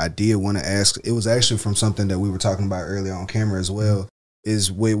one thing I did want to ask, it was actually from something that we were talking about earlier on camera as well,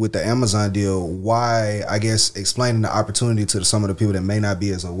 is with the Amazon deal, why, I guess, explaining the opportunity to some of the people that may not be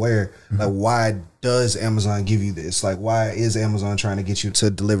as aware, like why does Amazon give you this? Like why is Amazon trying to get you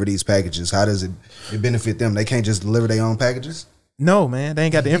to deliver these packages? How does it benefit them? They can't just deliver their own packages? No, man, they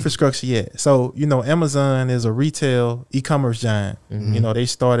ain't got the infrastructure yet. So, you know, Amazon is a retail e-commerce giant. You know, they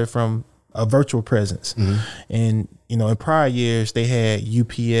started from a virtual presence. And, you know, in prior years, they had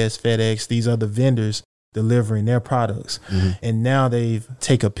UPS, FedEx, these other vendors delivering their products. And now they've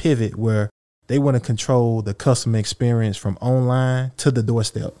taken a pivot where they want to control the customer experience from online to the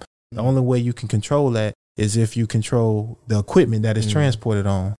doorstep. The only way you can control that is if you control the equipment that is transported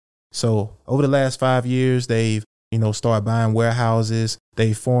on. So over the last 5 years, they've, you know, started buying warehouses.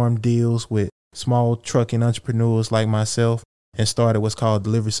 They formed deals with small trucking entrepreneurs like myself and started what's called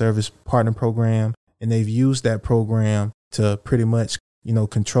Delivery Service Partner Program. and they've used that program to pretty much,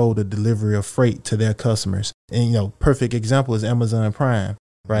 control the delivery of freight to their customers. And, perfect example is Amazon Prime,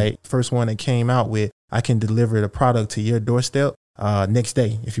 right? First one that came out with, I can deliver the product to your doorstep next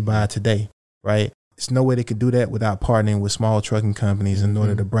day if you buy it today, right? There's no way they could do that without partnering with small trucking companies in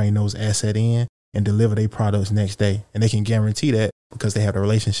order to bring those assets in and deliver their products next day. And they can guarantee that because they have the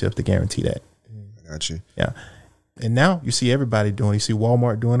relationships to guarantee that. I got you. Yeah. And now you see everybody doing it. You see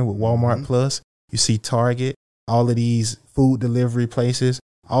Walmart doing it with Walmart Plus. You see Target, all of these food delivery places.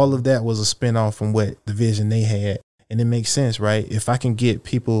 All of that was a spinoff from what the vision they had. And it makes sense, right? If I can get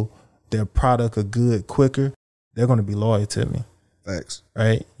people their product or good quicker, they're going to be loyal to me. Facts.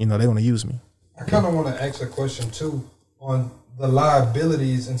 Right? They're going to use me. I kind of want to ask a question too on the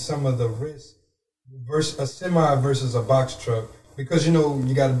liabilities and some of the risks versus a semi versus a box truck, because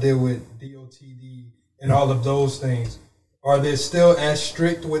you got to deal with DOTD and all of those things. Are they still as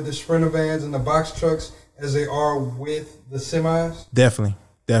strict with the Sprinter vans and the box trucks as they are with the semis?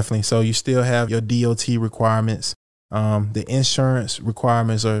 Definitely. So you still have your DOT requirements. The insurance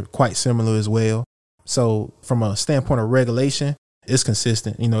requirements are quite similar as well. So from a standpoint of regulation, it's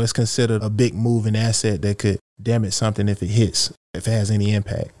consistent. It's considered a big moving asset that could damage something if it has any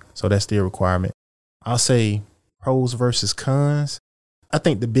impact. So that's the requirement. I'll say pros versus cons. I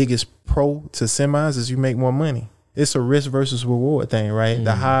think the biggest pro to semis is you make more money. It's a risk versus reward thing, right? Mm.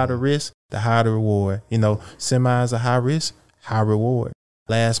 The higher the risk, the higher the reward. Semis are high risk, high reward.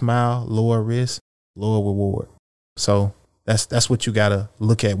 Last mile, lower risk, lower reward. So that's what you got to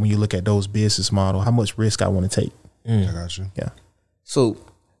look at when you look at those business models. How much risk I want to take. I got you. Yeah. So,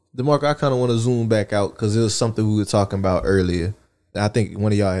 DeMarco, I kind of want to zoom back out because it was something we were talking about earlier. I think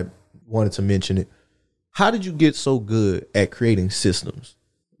one of y'all had wanted to mention it. How did you get so good at creating systems?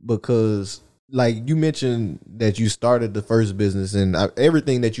 Because, like, you mentioned that you started the first business and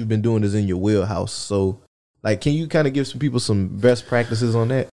everything that you've been doing is in your wheelhouse. So, like, can you kind of give some people some best practices on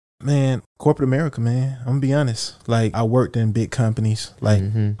that? Man, corporate America, man. I'm going to be honest. Like, I worked in big companies like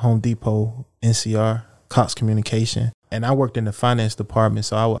Home Depot, NCR, Cox Communication. And I worked in the finance department,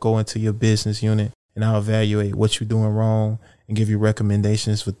 so I would go into your business unit and I'll evaluate what you're doing wrong and give you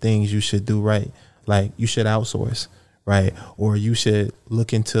recommendations for things you should do right. Like you should outsource, right? Or you should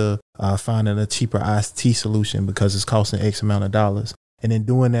look into finding a cheaper IT solution because it's costing X amount of dollars. And in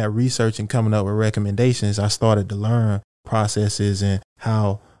doing that research and coming up with recommendations, I started to learn processes and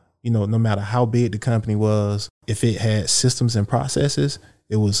how, no matter how big the company was, if it had systems and processes,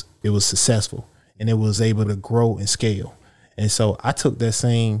 it was successful. And it was able to grow and scale. And so I took that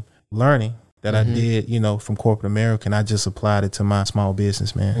same learning that I did, from corporate America, and I just applied it to my small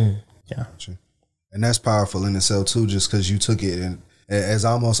business, man. Yeah. And that's powerful in itself too, just because you took it and as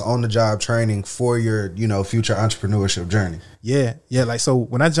almost on the job training for your, future entrepreneurship journey. Yeah. Like, so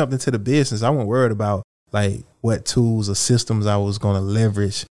when I jumped into the business, I wasn't worried about like what tools or systems I was going to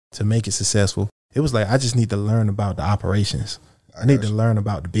leverage to make it successful. It was like, I just need to learn about the operations. I need to learn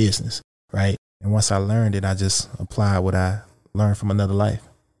about the business. Right. And once I learned it, I just applied what I learned from another life.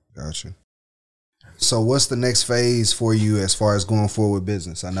 Gotcha. So what's the next phase for you as far as going forward with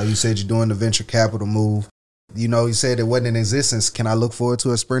business? I know you said you're doing the venture capital move. You said it wasn't in existence. Can I look forward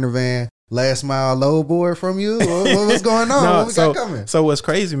to a Sprinter van last mile load board from you? What's going on? What we got coming? So what's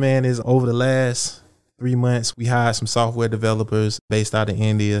crazy, man, is over the last 3 months, we hired some software developers based out of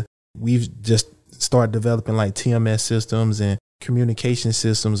India. We've just started developing like TMS systems and communication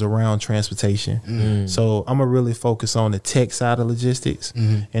systems around transportation. So I'm gonna really focus on the tech side of logistics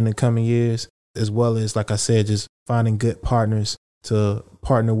in the coming years, as well as, like I said, just finding good partners to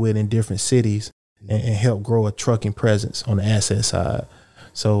partner with in different cities and help grow a trucking presence on the asset side.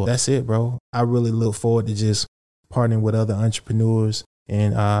 So that's it, bro. I really look forward to just partnering with other entrepreneurs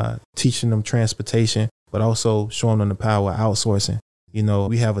and teaching them transportation, but also showing them the power of outsourcing.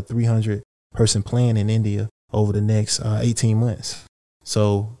 We have a 300-person plan in India over the next 18 months.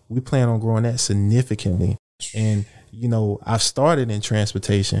 So we plan on growing that significantly. And, I've started in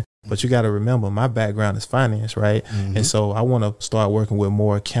transportation, but you got to remember my background is finance, right? And so I want to start working with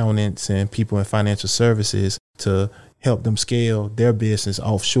more accountants and people in financial services to help them scale their business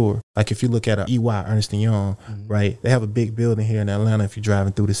offshore. Like if you look at a EY, Ernst & Young, right? They have a big building here in Atlanta if you're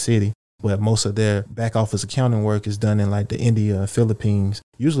driving through the city. But most of their back office accounting work is done in like the India and Philippines.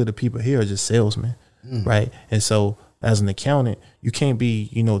 Usually the people here are just salesmen. Right. And so as an accountant, you can't be,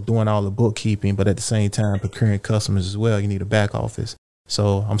 doing all the bookkeeping, but at the same time, procuring customers as well. You need a back office.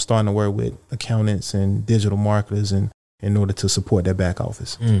 So I'm starting to work with accountants and digital marketers in order to support their back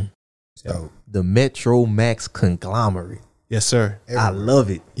office. So the Metro Max conglomerate. Yes, sir. I love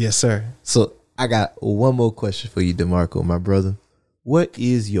it. Yes, sir. So I got one more question for you, DeMarco, my brother. What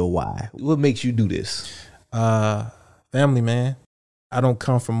is your why? What makes you do this? Family, man. I don't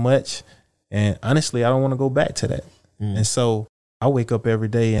come from much, and honestly, I don't want to go back to that. And so I wake up every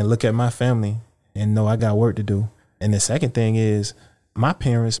day and look at my family and know I got work to do. And the second thing is my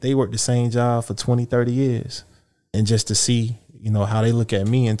parents, they worked the same job for 20, 30 years. And just to see, how they look at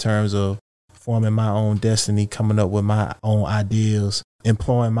me in terms of forming my own destiny, coming up with my own ideals,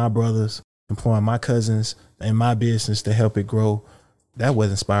 employing my brothers, employing my cousins in my business to help it grow. That what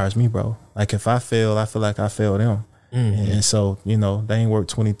inspires me, bro. Like if I fail, I feel like I failed them. And so, they ain't worked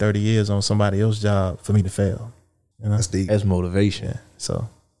 20, 30 years on somebody else's job for me to fail. That's deep. That's motivation. Yeah, so,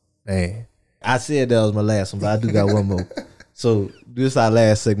 man, I said that was my last one, but I do got one more. So this is our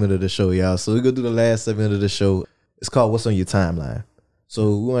last segment of the show, y'all. So we're going to do the last segment of the show. It's called What's on Your Timeline. So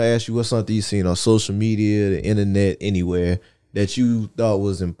we want to ask you what's something you've seen on social media, the internet, anywhere that you thought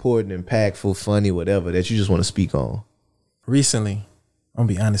was important, impactful, funny, whatever, that you just want to speak on. Recently, I'm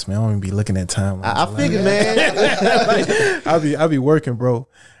gonna be honest, man. I don't even be looking at timelines. I figured, man. I'll be working, bro.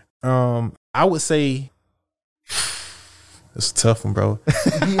 I would say it's a tough one, bro.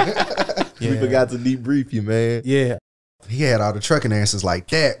 We forgot to debrief you, man. Yeah. He had all the trucking answers like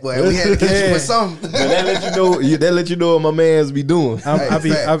that. Well, we had to get you with something. But that let you know what my man's be doing.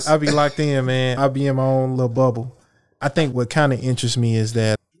 I'll be locked in, man. I'll be in my own little bubble. I think what kind of interests me is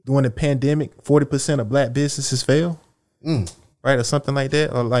that during the pandemic, 40% of black businesses fail. Right, or something like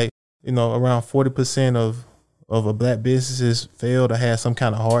that, or like around 40% of a black businesses failed or had some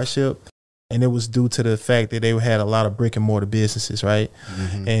kind of hardship, and it was due to the fact that they had a lot of brick and mortar businesses, right?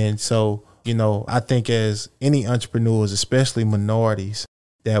 And so I think as any entrepreneurs, especially minorities,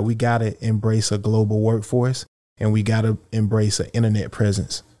 that we gotta embrace a global workforce and we gotta embrace an internet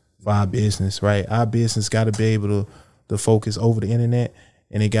presence for our business, right? Our business gotta be able to focus over the internet,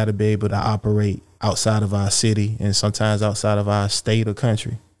 and it gotta be able to operate outside of our city and sometimes outside of our state or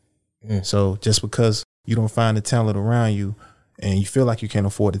country. So just because you don't find the talent around you and you feel like you can't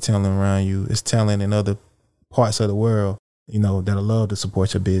afford the talent around you, it's talent in other parts of the world, that'll love to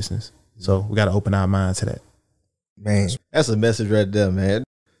support your business. So we got to open our mind to that. Man, that's a message right there, man.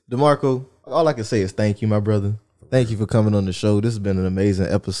 Demarco, all I can say is thank you, my brother. Thank you for coming on the show. This has been an amazing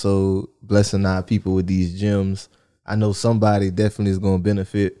episode, blessing our people with these gems. I know somebody definitely is going to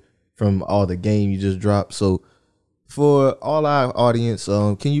benefit from all the game you just dropped. So for all our audience,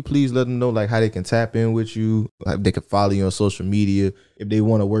 can you please let them know like how they can tap in with you, how they can follow you on social media? If they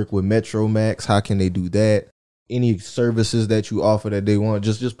want to work with Metro Max, how can they do that? Any services that you offer that they want,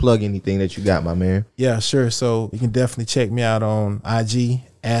 just plug anything that you got, my man. Yeah, sure. So you can definitely check me out on IG,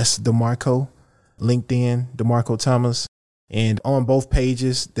 Ask Demarco, LinkedIn, Demarco Thomas. And on both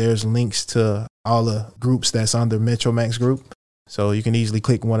pages, there's links to all the groups that's under Metro Max Group. So you can easily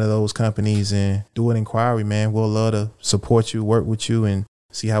click one of those companies and do an inquiry, man. We'll love to support you, work with you, and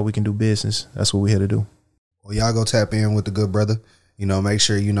see how we can do business. That's what we're here to do. Well, y'all go tap in with the good brother. Make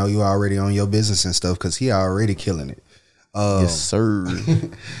sure you already on your business and stuff because he already killing it. Yes, sir.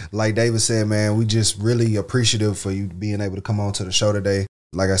 Like David said, man, we just really appreciative for you being able to come on to the show today.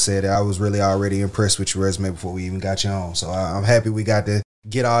 Like I said, I was really already impressed with your resume before we even got you on. So I'm happy we got to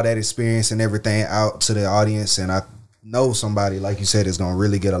get all that experience and everything out to the audience. And I know somebody, like you said, is going to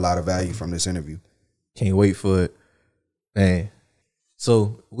really get a lot of value from this interview. Can't wait for it, man.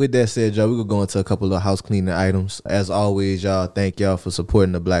 So with that said, y'all, we're going to go into a couple of house cleaning items. As always, y'all, thank y'all for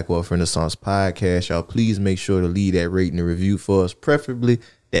supporting the Black Wealth Renaissance podcast. Y'all, please make sure to leave that rating and review for us, preferably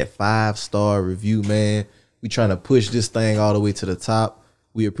that 5-star review, man. We trying to push this thing all the way to the top.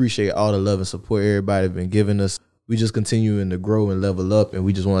 We appreciate all the love and support everybody been giving us. We just continuing to grow and level up, and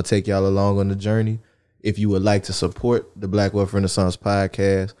we just want to take y'all along on the journey. If you would like to support the Black Wealth Renaissance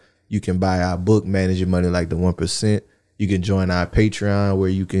podcast, you can buy our book, Manage Your Money Like the 1%. You can join our Patreon where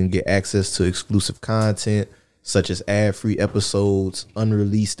you can get access to exclusive content such as ad-free episodes,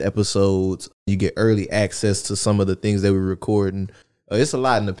 unreleased episodes. You get early access to some of the things that we're recording. It's a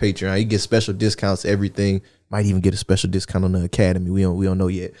lot in the Patreon. You get special discounts, everything. Might even get a special discount on the Academy. We don't know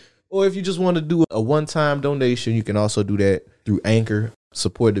yet. Or if you just want to do a one-time donation, you can also do that through Anchor.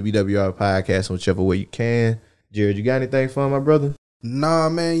 Support the BWR podcast in whichever way you can. Jared, you got anything for my brother? Nah,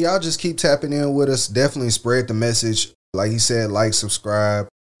 man. Y'all just keep tapping in with us. Definitely spread the message. Like he said, like, subscribe.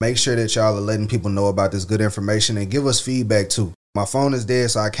 Make sure that y'all are letting people know about this good information and give us feedback too. My phone is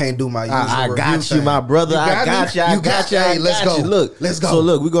dead, so I can't do my usual I got you, thing. my brother. I got you. Hey, let's go. Let's go. So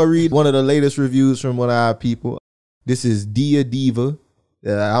look, we're going to read one of the latest reviews from one of our people. This is Dia Diva.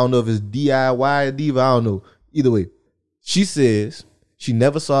 I don't know if it's DIY Diva. I don't know. Either way, she says she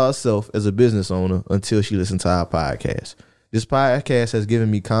never saw herself as a business owner until she listened to our podcast. This podcast has given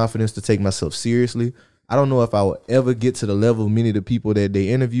me confidence to take myself seriously. I don't know if I will ever get to the level of many of the people that they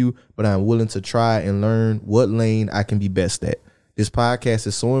interview, but I'm willing to try and learn what lane I can be best at. This podcast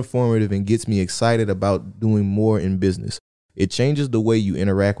is so informative and gets me excited about doing more in business. It changes the way you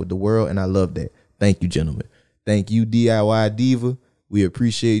interact with the world, and I love that. Thank you, gentlemen. Thank you, DIY Diva. We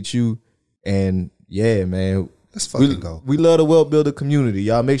appreciate you. And yeah, man. Let's fucking go. We love the Wealth Builder community.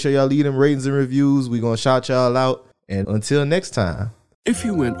 Y'all make sure y'all leave them ratings and reviews. We're going to shout y'all out. And until next time. If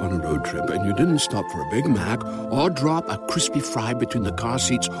you went on a road trip and you didn't stop for a Big Mac or drop a crispy fry between the car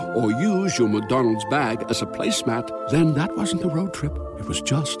seats or use your McDonald's bag as a placemat, then that wasn't a road trip. It was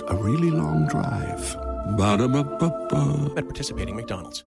just a really long drive. Ba-da-ba-ba-ba. At participating McDonald's.